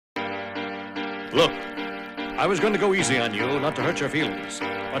Look, I was going to go easy on you, not to hurt your feelings.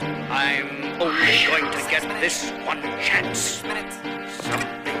 But I'm only going to get this one chance.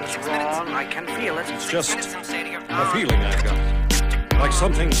 Something's wrong, I can feel it. It's just a feeling I've got. Like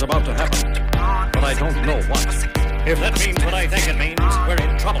something's about to happen, but I don't know what. If that means what I think it means, we're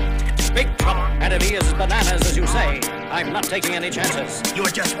in trouble. Big trouble. And if he is bananas, as you say, I'm not taking any chances. You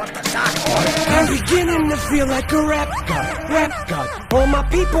just want the dark order. I'm beginning to feel like a rap god. All my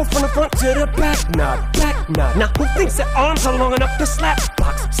people from the front to the back nod. Now who thinks their arms are long enough to slap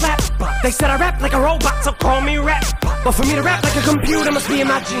box? They said I rap like a robot, so call me rap. But for me to rap like a computer must be in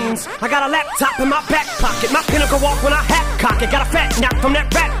my jeans. I got a laptop in my back pocket. My pinnacle walk when I hat cock it. Got a fat nap from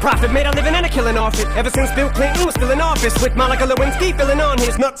that rat profit. Made a living and a killing off it. Ever since Bill Clinton was still in office. With Monica Lewinsky filling on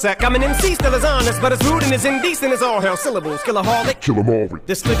his nutsack. I'm an MC, still as honest, but as rude and as indecent as all hell. Syllables, killaholic. Kill 'em all.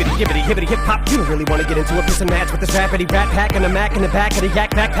 This sliggity, gibbity, hibbity, hip hop. You don't really want to get into a piss and match with this rappity rat pack and a Mac in the back of the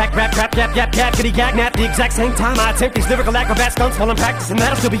yak backpack rap yap kitty yak nap. The exact same time I attempt these lyrical acrobat stunts while I'm practicing that,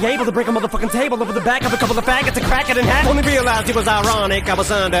 I'll still be able to break a motherfucking table over the back of a couple of faggots and crack it in half. Only realized it was ironic. I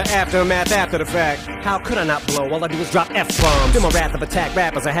was under aftermath after the fact. How could I not blow? All I do is drop F-bombs. Feel my wrath of attack.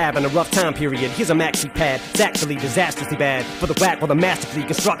 Rappers are having a rough time period. Here's a maxi pad. It's actually disastrously bad for the whack while I'm masterfully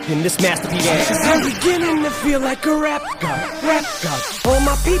constructing this masterpiece. Cause I'm beginning to feel like a rap god. All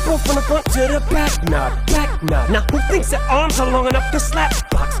my people from the front to the back nod. Now who thinks their arms are long enough to slap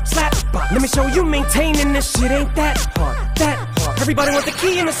box? Let me show you maintaining this shit ain't that hard. Everybody wants the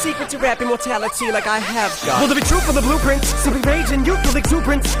key and the secret to rap immortality like I have got. Will there be truth for the blueprints? Simply rage and youthful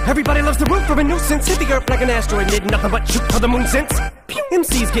exuberance. Everybody loves the root for a nuisance. Hit the earth like an asteroid, did nothing but shoot for the moon since.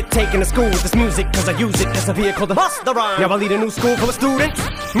 MCs get taken to school with this music cause I use it as a vehicle to bust the rhyme. Now I lead a new school full of students.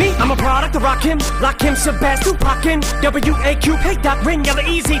 Me, I'm a product of rock him, lock him, Shabazz, Tupac in W-A-Q, hey Doc, ring, yell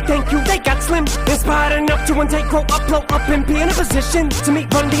easy, thank you, they got slim. Inspired enough to one day grow up, blow up and be in a position to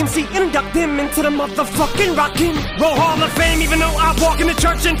meet Run DMC and induct them into the motherfucking rockin' Roll Hall of Fame. Even though I walk in the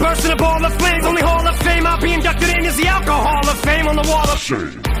church and burst in a ball of flames, only Hall of Fame I'll be inducted in is the Alcohol of Fame on the wall of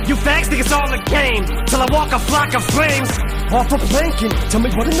shame. You fags think it's all a game till I walk a flock of flames off a planking. Tell me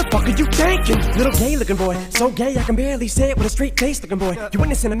what in the fuck are you thinking? Little gay looking boy, so gay I can barely say it with a straight face looking boy. You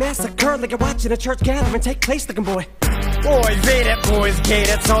witnessing a massacre like you're watching a church gathering take place looking boy. Boy, they that boy's gay,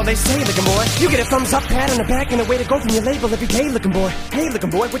 that's all they say looking boy. You get a thumbs up, pat on the back, and a way to go from your label if you gay looking boy. Hey looking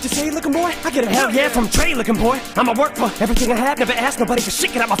boy, what you say looking boy? I get a hell yeah from Trey looking boy. I'ma work for everything I have, never ask nobody for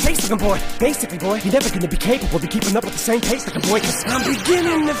shit, get out my face looking boy. Basically boy, you're never gonna be capable of keeping up with the same pace looking boy. Cause I'm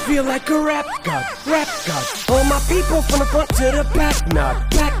beginning to feel like a rap god. All my people from the front to the back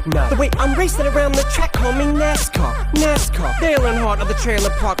nod. The way I'm racing around the track, call me NASCAR. Dale Earnhardt of the trailer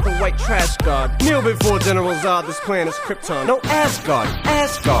park, the white trash god. Kneel before General Zod, this planet's Krypton. No Asgard.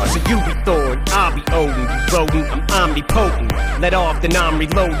 So you be Thor, I'll be Odin. You rodent, I'm omnipotent. Let off, then I'm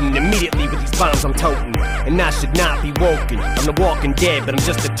reloading. Immediately with these bombs I'm toting. And I should not be woken. I'm the walking dead, but I'm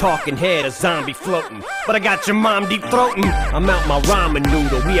just a talking head, a zombie floating. But I got your mom deep throating. I'm out my ramen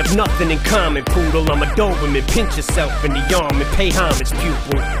noodle. We have nothing in common, poodle. I'm a Doberman. Pinch yourself in the arm and pay homage,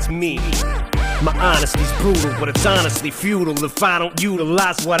 pupil. It's me. My honesty's brutal, but it's honestly futile if I don't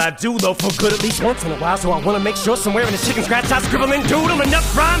utilize what I do, though, for good at least once in a while. So I wanna make sure somewhere in the chicken scratch I scribble and doodle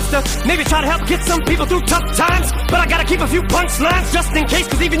enough rhymes to maybe try to help get some people through tough times. But I gotta keep a few punchlines just in case,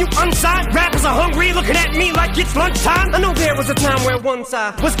 cause even you unsigned rappers are hungry, looking at me like it's lunchtime. I know there was a time where once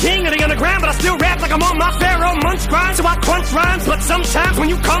I was king of the underground, but I still rap like I'm on my Pharaoh Munch grind. So I crunch rhymes, but sometimes when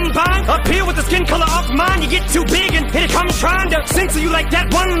you combine appeal with the skin color of mine, you get too big and here it comes trying to censor you like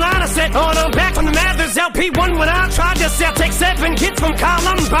that one line I said. Oh, no, back from the Mathers LP1 when I tried to say I'll take 7 kids from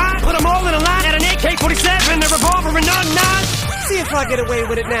Columbine, put them all in a line at an AK-47, a revolver and a 9. See if I get away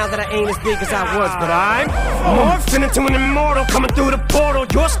with it now that I ain't as big as I was, but I'm morphing into an immortal coming through the portal.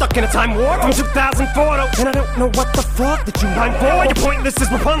 You're stuck in a time warp from 2004 though, and I don't know what the fuck that you rhyme for. You're pointless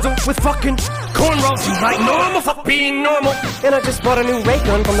as Rapunzel with fucking cornrows. You like normal, fuck being normal. And I just bought a new ray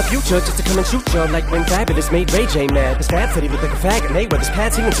gun from the future just to come and shoot you like when Fabulous made Ray J mad. His dad said he looked like a faggot, Mayweather's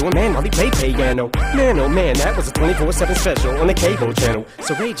pad singing to a man while he played piano. Man, oh man, that was a 24/7 special on the cable channel.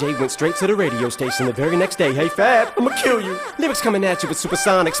 So Ray J went straight to the radio station the very next day. Hey Fab, I'ma kill you. Lyrics coming at you with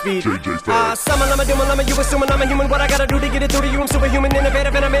supersonic speed. JJ Fab. Summon, I'm a doom, you assuming I'm a human. What I gotta do to get it through to you? I'm superhuman,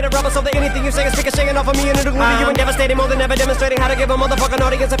 innovative, and I made a rubber so that anything you say is ricocheting off of me and it'll glue to you and devastating more than ever, demonstrating how to give a motherfucking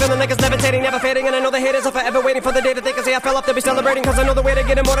audience a feeling like it's levitating, never fading. And I know the haters are forever waiting for the day that they can say I fell off to be celebrating, cause I know the way to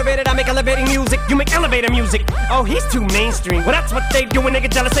get them motivated. I make elevating music, you make elevator music. Oh, he's too mainstream. Well, that's what they do when they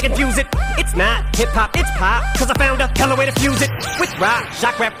get jealous, they confuse it. It's not hip-hop, it's pop, cause I found a hella way to fuse it. With rock,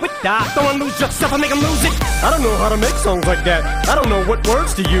 shock rap, with dot. Don't lose yourself, I make them lose it. I don't know how to make songs like that. I don't know what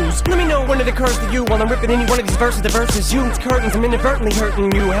words to use. Let me know when it occurs to you while I'm ripping any one of these verses. The verses use curtains, I'm inadvertently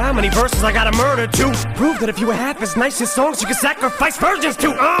hurting you. How many verses bitches I gotta murder to prove that if you were half as nice as songs you could sacrifice virgins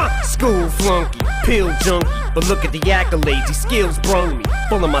to. School flunky, pill junkie, but look at the accolades, these skills brung me.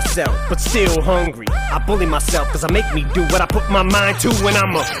 Full of myself, but still hungry. I bully myself cause I make me do what I put my mind to when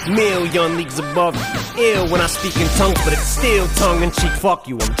I'm a million leagues above you. Ill when I speak in tongues, but it's still tongue-in-cheek. Fuck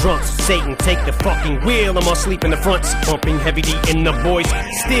you, I'm drunk, so Satan take the fucking wheel. I'm asleep in the front, bumping heavy D in the boys.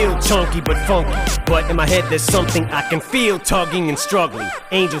 Still chunky but funky, but in my head there's something I can feel tugging and struggling.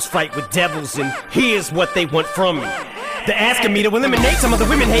 Angels fight with devils and here's what they want from me. They're asking me to eliminate some of the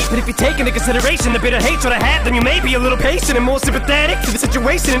women hate, but if you take into consideration the bitter hatred I have, then you may be a little patient and more sympathetic to the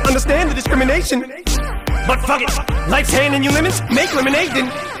situation and understand the discrimination. But fuck it, life's handing you lemons, make lemonade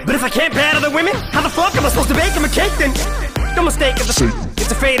then. But if I can't battle the women, how the fuck am I supposed to bake them a cake then? No mistake,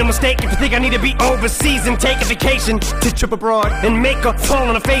 it's a fatal mistake if you think I need to be overseas and take a vacation to trip abroad and make a fall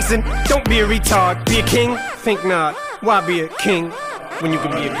on a face. And don't be a retard, be a king? Think not. Why be a king when you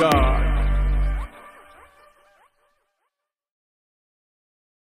can be a god?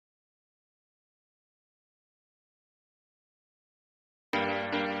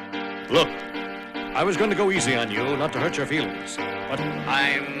 Look, I was going to go easy on you, not to hurt your feelings. But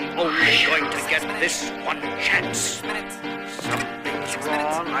I'm only going to get this one chance. Something's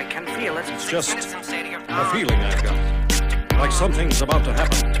wrong, I can feel it. It's just a feeling I've got. Like something's about to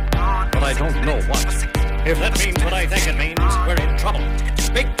happen, but I don't know what. If that means what I think it means, we're in trouble.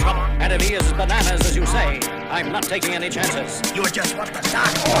 Big trouble. And if he is bananas, as you say, I'm not taking any chances. You're just what the doc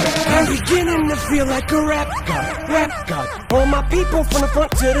ordered. I'm beginning to feel like a rap god. All my people from the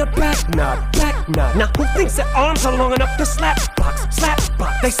front to the back nod. Now who thinks their arms are long enough to slap box?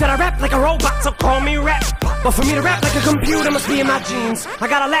 They said I rap like a robot, so call me rap. But for me to rap like a computer must be in my genes. I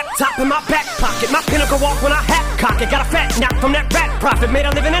got a laptop in my back pocket, my pinnacle walk when I hat cock it. Got a fat knock from that rat profit, made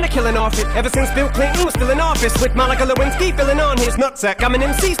a living and a killing off it. Ever since Bill Clinton was still in office, with Monica Lewinsky filling on his nutsack. I'm an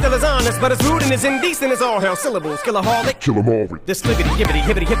MC, still as honest, but as rude and as indecent as all hell. Syllables, killaholic, kill 'em all. this libbity, gibbity,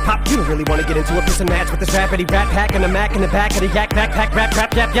 hibbity, hip hop. You don't really want to get into a piss and match with this rappity rat pack and a mac in the back of the yak backpack, rap,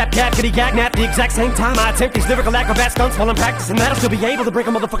 yap, kitty yak, nap. The exact same time I attempt these lyrical acrobat stunts while I'm practicing that, I'll still be able to break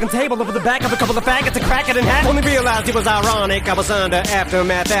a motherfucking table over the back of a couple of faggots and crack it in half. Only realized it was ironic, I was under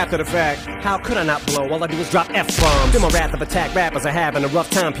aftermath after the fact. How could I not blow? All I do is drop F-bombs. Feel my wrath of attack rappers are having a rough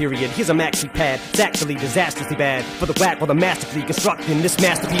time period. Here's a maxi pad, it's actually disastrously bad for the whack while the masterfully constructing this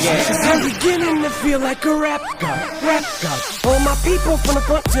masterpiece. I'm beginning to feel like a rap god. All my people from the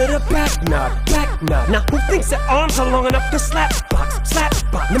front to the back nod. Now who thinks their arms are long enough to slap box?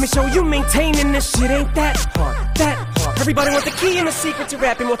 Let me show you maintaining this shit ain't that hard. Everybody wants the key and the secret to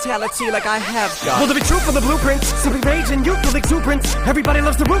rap immortality like I have got. Will there be truth for the blueprints? Simply rage and youthful exuberance. Everybody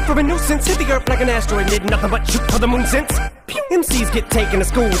loves to root for a nuisance. Hit the earth like an asteroid, did nothing but shoot for the moon since. MCs get taken to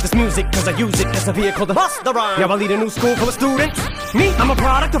school with this music cause I use it as a vehicle to bust the rhyme. Now I lead a new school full of students. Me, I'm a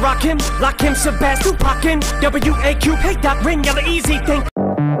product of rock him, lock him, Shabazz, Tupac in WAQ, hey Doc, ring, yell easy thing.